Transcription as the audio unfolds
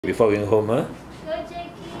Before going home, huh? Go, Jackie.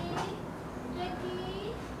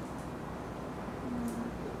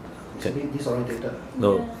 Jackie. It's disorientated.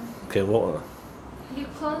 No, Yeah. can walk. You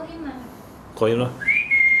call him. Call him,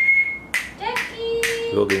 Jackie.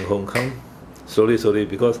 Before going home, come. Slowly,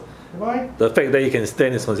 because Why? the fact that he can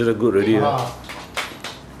stand is considered good already. Ah.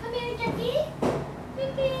 Come here, Jackie.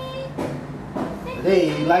 Jackie. Today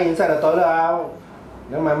he lie inside the toilet.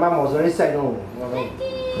 Then my mom was very sad. No.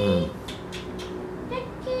 Jackie.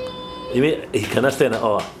 You mean he cannot stand at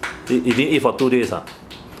all? He didn't eat for 2 days.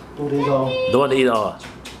 2 days old. Don't want to eat at all.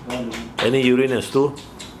 Any urine and stool?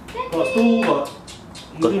 Got stool,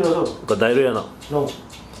 got urine also. Got diarrhea or not? No.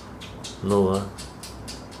 No.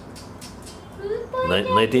 Good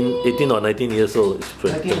boy, 18 or 19 years old. It's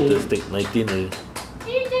 19 fantastic. 19 already.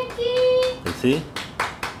 Here, Jackie. You see?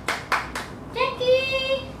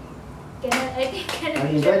 Jackie. I think cannot. And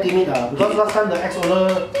he's very timid because last time the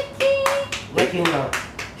ex-owner whacked him.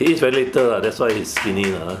 He eats very little, that's why he's skinny.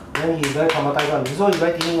 Then he's very traumatized. So he's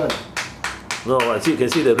very timid. No, you can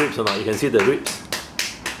see the ribs or not? You can see the ribs.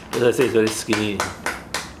 As I say, it's very skinny.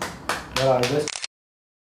 Yeah, just...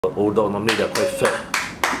 Old dog, normally they're quite fat.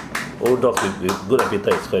 Old dog with good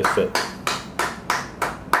appetite is quite fat.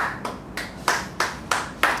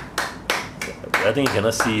 I think he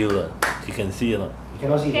cannot see you. He can see or not? You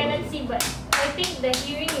cannot see. Cannot see, but I think the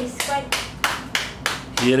hearing is quite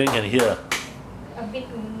Hearing and hear. a bit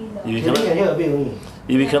only though. If you You can cannot, hear a bit only.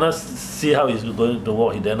 if you cannot see how he's going to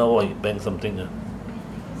walk, he dare not walk, he bang something.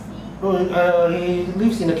 No, he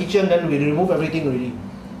lives in the kitchen, then we remove everything already.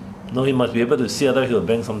 No, he must be able to see, otherwise he will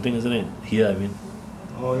bang something, isn't it? Here, I mean.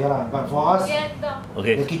 Oh yeah, but for us, Yeah, dog. the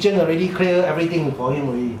Okay. kitchen already clear everything for him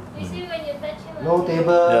already. You see when you touch him. No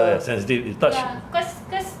table. Yeah, sensitive. You touch, Yeah, cause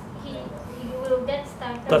he will get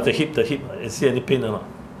started. touch the hip. You see any pain or not?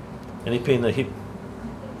 Any pain in the hip?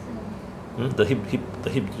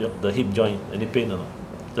 The hip joint. Any pain or not?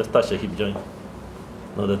 Just touch the hip joint.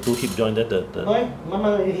 No, the two hip joint. Why?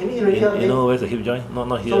 Mama, he eat already. You know where's the hip joint?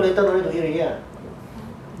 Not here. So later no need to eat already.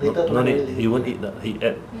 Later No need. He won't eat that. He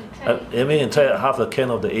ate. I mean, try half a can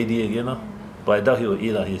of the AD again, no? But I doubt he will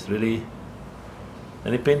eat. He's really.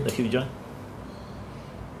 Any pain? The hip joint?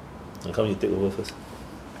 Now come, you take over first.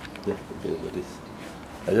 Yeah, take over this.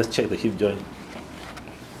 I just check the hip joint.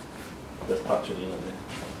 Just touch it, there.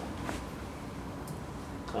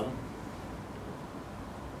 Come.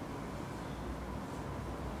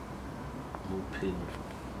 No pain.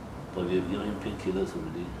 But we have given him painkillers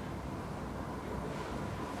already.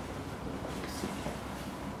 Let's see.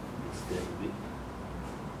 Stand a bit.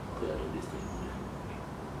 Okay, I don't this thing.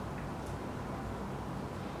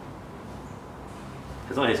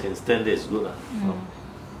 As long as he can stand there, it's good.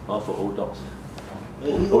 All for old dogs.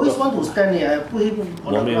 He always want to stand here. I put him on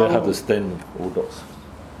the Normally ground. we have to stand, old dogs.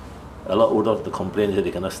 A lot of old dogs complain that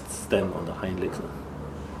they cannot stand on the hind legs.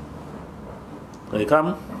 When he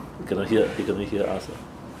come, he cannot hear us.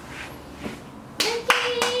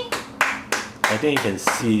 Jackie. I think he can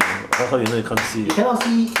see. How you know he can't see? You cannot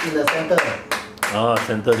see in the center.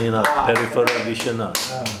 Center peripheral vision.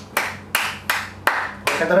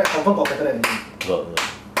 Cataract, confirm got cataract. Got.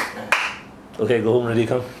 Okay, go home already,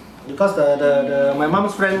 come. Because my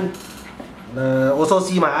mom's friend also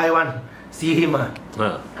see my eye one, see him.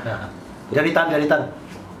 Very tan.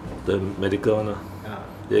 The medical one.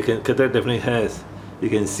 Yeah. Cataract definitely has. You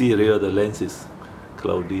can see really the lens is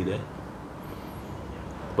cloudy there.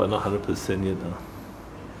 But not 100% yet.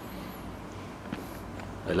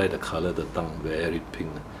 I like the color, the tongue, very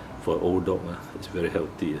pink. For old dog, it's very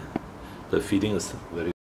healthy. The feeding is very